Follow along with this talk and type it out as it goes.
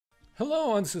Hello,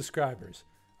 unsubscribers.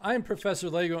 I am Professor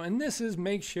Lego, and this is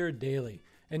Make Share Daily.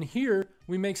 And here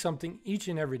we make something each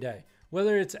and every day,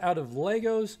 whether it's out of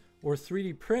Legos or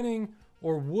 3D printing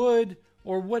or wood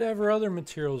or whatever other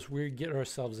materials we get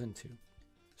ourselves into.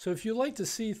 So if you like to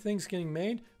see things getting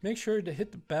made, make sure to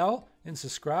hit the bell and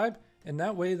subscribe, and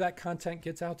that way that content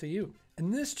gets out to you.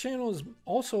 And this channel is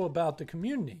also about the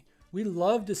community. We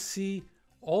love to see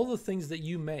all the things that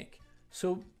you make.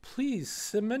 So please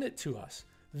submit it to us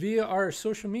via our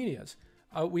social medias.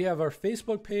 We have our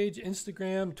Facebook page,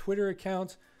 Instagram, Twitter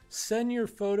accounts. Send your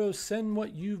photos, send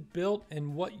what you've built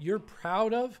and what you're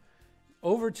proud of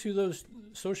over to those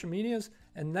social medias,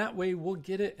 and that way we'll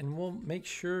get it and we'll make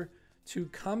sure to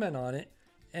comment on it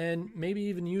and maybe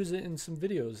even use it in some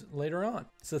videos later on.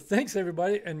 So thanks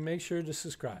everybody, and make sure to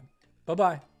subscribe.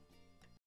 Bye-bye.